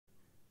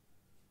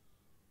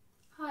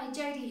Hi,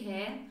 Jodie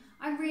here.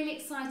 I'm really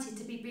excited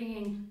to be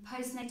bringing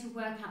Postnatal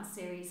Workout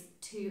Series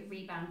to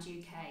Rebound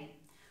UK.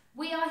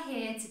 We are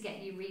here to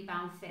get you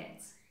rebound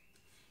fit.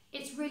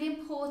 It's really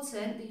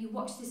important that you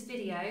watch this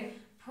video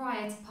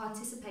prior to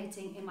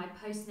participating in my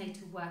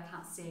Postnatal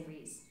Workout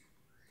Series.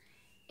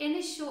 In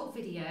this short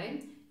video,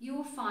 you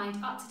will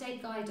find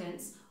up-to-date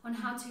guidance on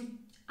how to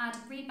add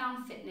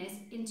rebound fitness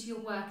into your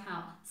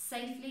workout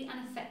safely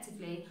and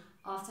effectively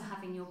after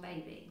having your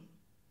baby.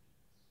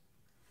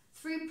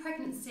 Through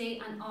pregnancy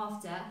and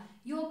after,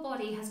 your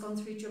body has gone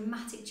through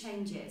dramatic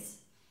changes.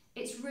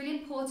 It's really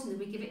important that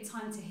we give it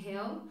time to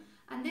heal,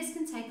 and this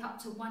can take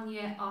up to 1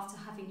 year after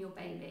having your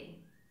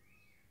baby.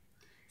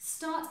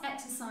 Start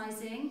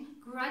exercising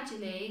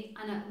gradually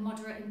and at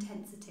moderate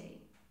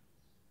intensity.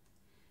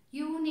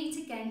 You will need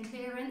to gain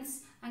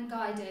clearance and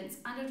guidance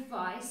and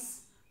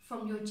advice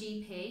from your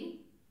GP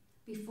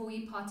before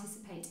you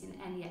participate in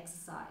any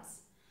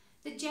exercise.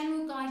 The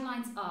general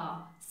guidelines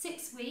are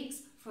 6 weeks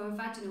for a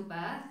vaginal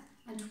birth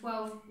and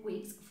 12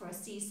 weeks for a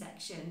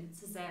C-section,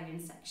 cesarean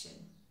section.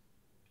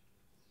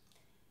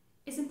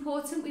 It's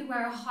important we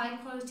wear a high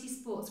quality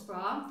sports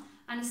bra,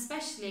 and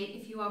especially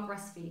if you are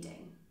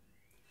breastfeeding.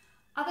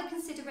 Other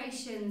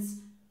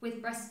considerations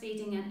with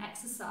breastfeeding and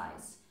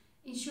exercise: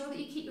 ensure that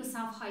you keep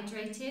yourself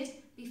hydrated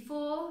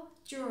before,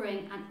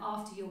 during and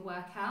after your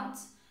workout,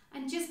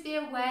 and just be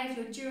aware if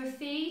you're due a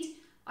feed,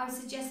 I would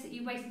suggest that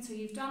you wait until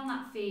you've done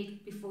that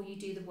feed before you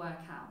do the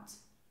workout.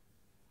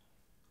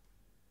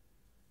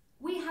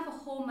 We have a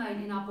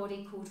hormone in our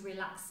body called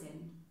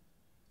relaxin.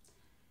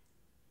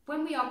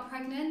 When we are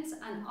pregnant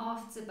and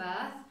after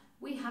birth,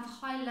 we have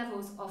high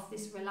levels of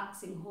this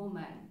relaxing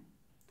hormone.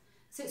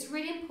 So it's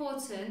really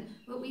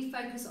important that we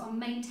focus on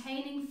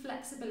maintaining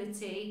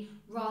flexibility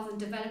rather than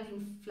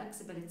developing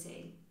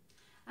flexibility.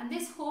 And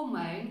this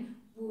hormone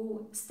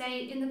will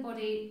stay in the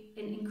body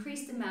in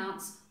increased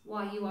amounts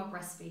while you are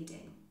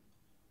breastfeeding.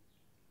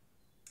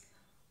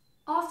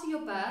 After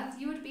your birth,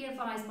 you would be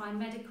advised by a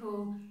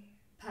medical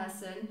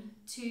person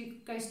to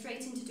go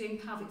straight into doing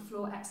pelvic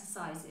floor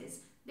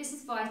exercises. This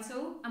is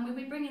vital, and we'll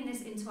be bringing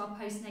this into our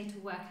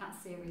postnatal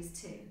workout series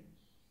too.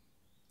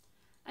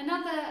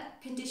 Another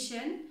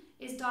condition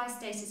is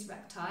diastasis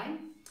recti.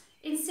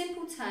 In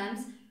simple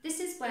terms, this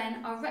is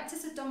when our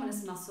rectus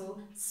abdominis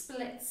muscle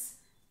splits,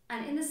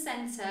 and in the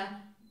centre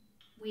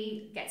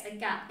we get a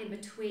gap in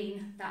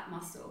between that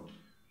muscle.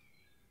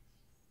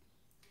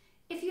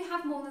 If you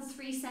have more than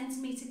 3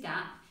 centimetre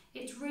gap,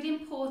 it's really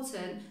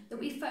important that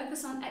we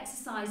focus on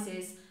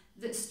exercises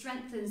that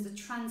strengthens the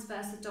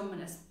transverse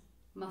abdominis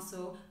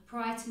muscle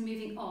prior to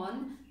moving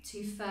on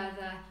to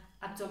further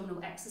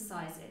abdominal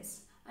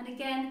exercises. And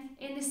again,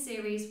 in this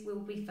series, we'll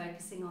be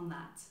focusing on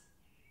that.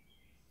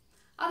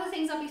 Other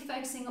things I'll be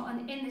focusing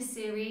on in this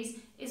series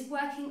is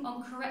working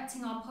on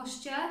correcting our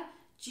posture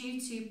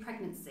due to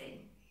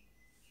pregnancy.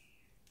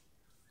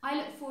 I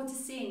look forward to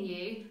seeing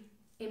you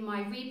in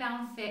my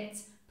Rebound Fit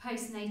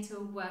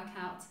postnatal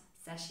workout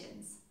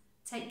sessions.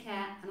 Take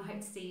care, and I hope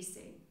to see you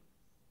soon.